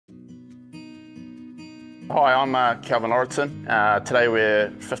Hi, I'm Calvin Lauridsen. Today we're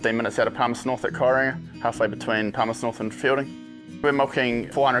 15 minutes out of Palmerston North at Kairanga, halfway between Palmerston North and Fielding. We're milking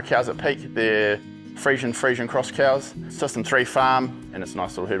 400 cows at peak. They're Friesian cross cows. System 3 farm, and it's a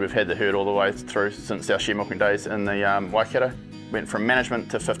nice little herd. We've had the herd all the way through since our sheep milking days in the Waikato. Went from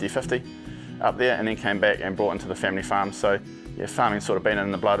management to 50-50 up there, and then came back and brought into the family farm. So yeah, farming's sort of been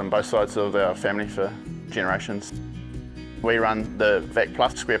in the blood on both sides of our family for generations. We run the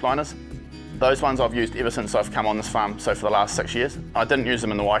VacPlus Square Milkers. Those ones I've used ever since I've come on this farm, so for the last 6 years. I didn't use them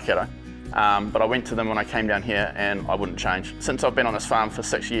in the Waikato, but I went to them when I came down here and I wouldn't change. Since I've been on this farm for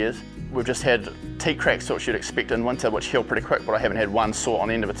 6 years, we've just had teat cracks, which you'd expect in winter, which heal pretty quick, but I haven't had one sore on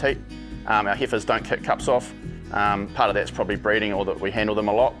the end of a teat. Our heifers don't kick cups off. Part of that's probably breeding or that we handle them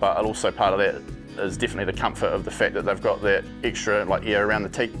a lot, but also part of that is definitely the comfort of the fact that they've got that extra air around the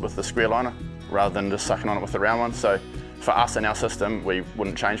teat with the square liner, rather than just sucking on it with the round one. So for us in our system, we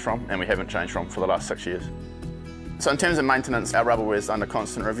wouldn't change from, and we haven't changed from for the last 6 years. So in terms of maintenance, our Rubberware is under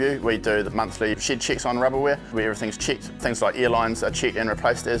constant review. We do the monthly shed checks on Rubberware, where everything's checked. Things like air lines are checked and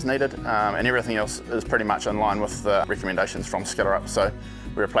replaced as needed, and everything else is pretty much in line with the recommendations from Skellerup. So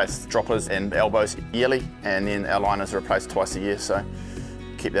we replace droppers and elbows yearly, and then our liners are replaced twice a year. So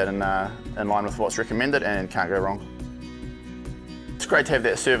keep that in line with what's recommended and can't go wrong. It's great to have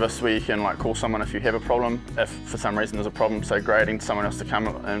that service where you can call someone if you have a problem. If for some reason there's a problem, say grading, someone else to come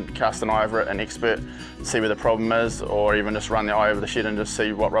and cast an eye over it, an expert, see where the problem is, or even just run the eye over the shed and just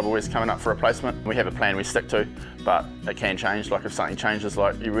see what Rubberware's coming up for replacement. We have a plan we stick to, but it can change. Like if something changes,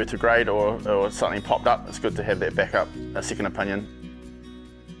 like you were to grade or something popped up, it's good to have that backup, a second opinion.